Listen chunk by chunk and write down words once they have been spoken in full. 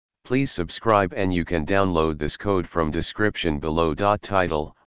Please subscribe, and you can download this code from description below.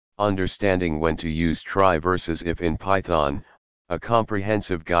 Title: Understanding when to use try versus if in Python, a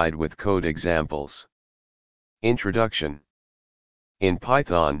comprehensive guide with code examples. Introduction. In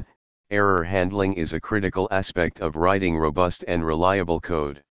Python, error handling is a critical aspect of writing robust and reliable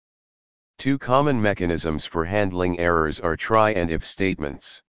code. Two common mechanisms for handling errors are try and if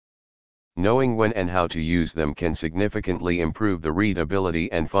statements. Knowing when and how to use them can significantly improve the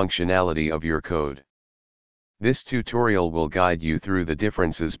readability and functionality of your code. This tutorial will guide you through the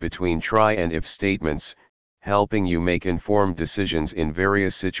differences between try and if statements, helping you make informed decisions in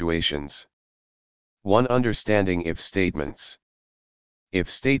various situations. 1. Understanding if statements. If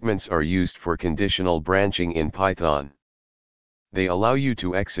statements are used for conditional branching in Python. They allow you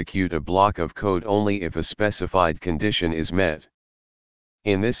to execute a block of code only if a specified condition is met.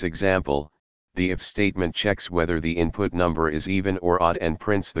 In this example, the if statement checks whether the input number is even or odd and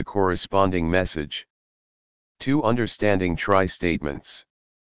prints the corresponding message. 2. Understanding try statements.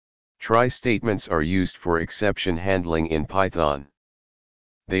 Try statements are used for exception handling in Python.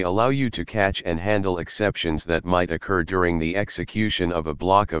 They allow you to catch and handle exceptions that might occur during the execution of a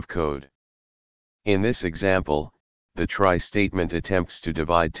block of code. In this example, the try statement attempts to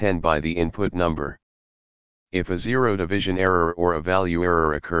divide 10 by the input number. If a zero division error or a value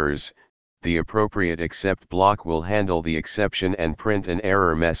error occurs, the appropriate except block will handle the exception and print an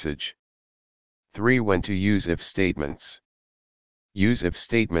error message. 3. When to use if statements. Use if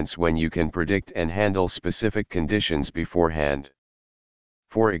statements when you can predict and handle specific conditions beforehand.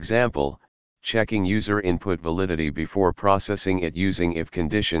 For example, checking user input validity before processing it using if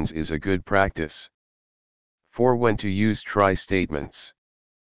conditions is a good practice. 4. When to use try statements.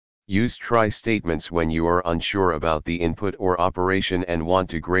 Use try statements when you are unsure about the input or operation and want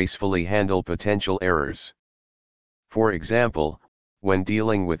to gracefully handle potential errors. For example, when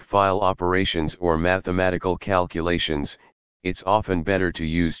dealing with file operations or mathematical calculations, it's often better to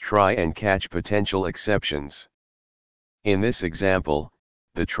use try and catch potential exceptions. In this example,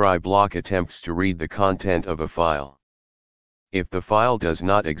 the try block attempts to read the content of a file. If the file does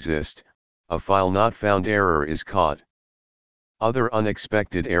not exist, a file not found error is caught. Other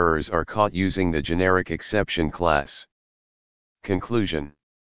unexpected errors are caught using the generic exception class. Conclusion.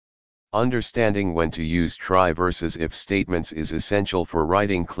 Understanding when to use try versus if statements is essential for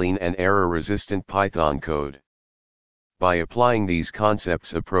writing clean and error-resistant Python code. By applying these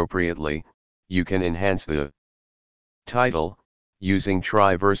concepts appropriately, you can enhance the title, Using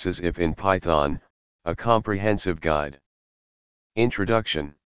Try versus If in Python, a comprehensive guide.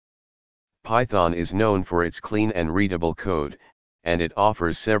 Introduction. Python is known for its clean and readable code, and it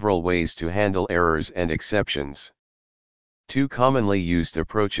offers several ways to handle errors and exceptions. Two commonly used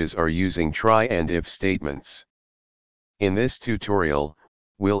approaches are using try and if statements. In this tutorial,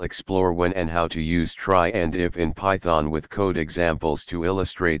 we'll explore when and how to use try and if in Python with code examples to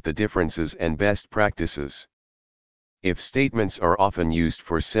illustrate the differences and best practices. If statements are often used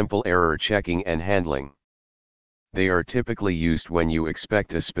for simple error checking and handling. They are typically used when you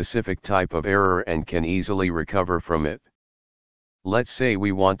expect a specific type of error and can easily recover from it. Let's say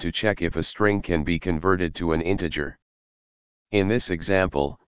we want to check if a string can be converted to an integer. In this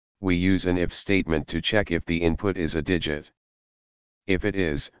example, we use an if statement to check if the input is a digit. If it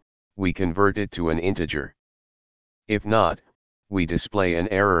is, we convert it to an integer. If not, we display an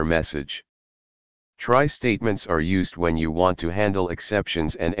error message. Try statements are used when you want to handle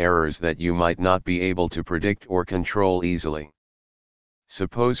exceptions and errors that you might not be able to predict or control easily.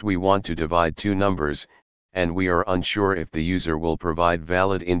 Suppose we want to divide two numbers, and we are unsure if the user will provide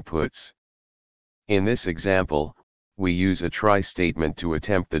valid inputs. In this example, we use a try statement to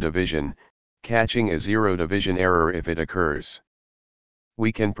attempt the division, catching a zero division error if it occurs.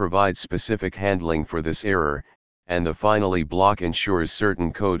 We can provide specific handling for this error, and the finally block ensures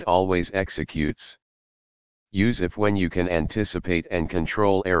certain code always executes. Use if when you can anticipate and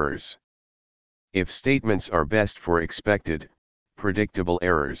control errors. If statements are best for expected, predictable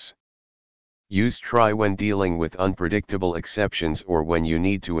errors. Use try when dealing with unpredictable exceptions or when you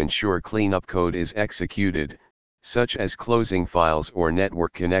need to ensure cleanup code is executed, such as closing files or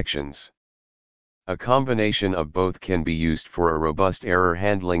network connections. A combination of both can be used for a robust error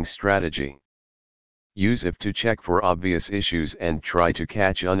handling strategy. Use if to check for obvious issues and try to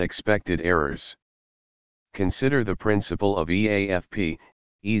catch unexpected errors. Consider the principle of EAFP,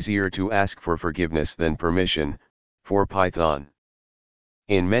 easier to ask for forgiveness than permission, for Python.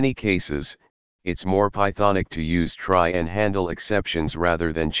 In many cases, it's more Pythonic to use try and handle exceptions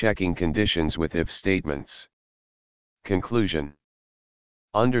rather than checking conditions with if statements. Conclusion.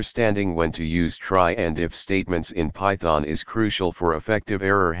 Understanding when to use try and if statements in Python is crucial for effective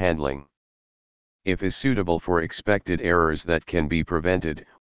error handling. If is suitable for expected errors that can be prevented,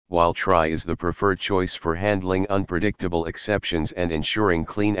 while try is the preferred choice for handling unpredictable exceptions and ensuring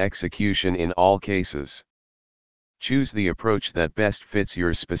clean execution in all cases. Choose the approach that best fits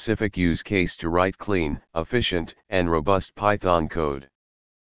your specific use case to write clean, efficient, and robust Python code.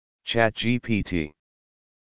 ChatGPT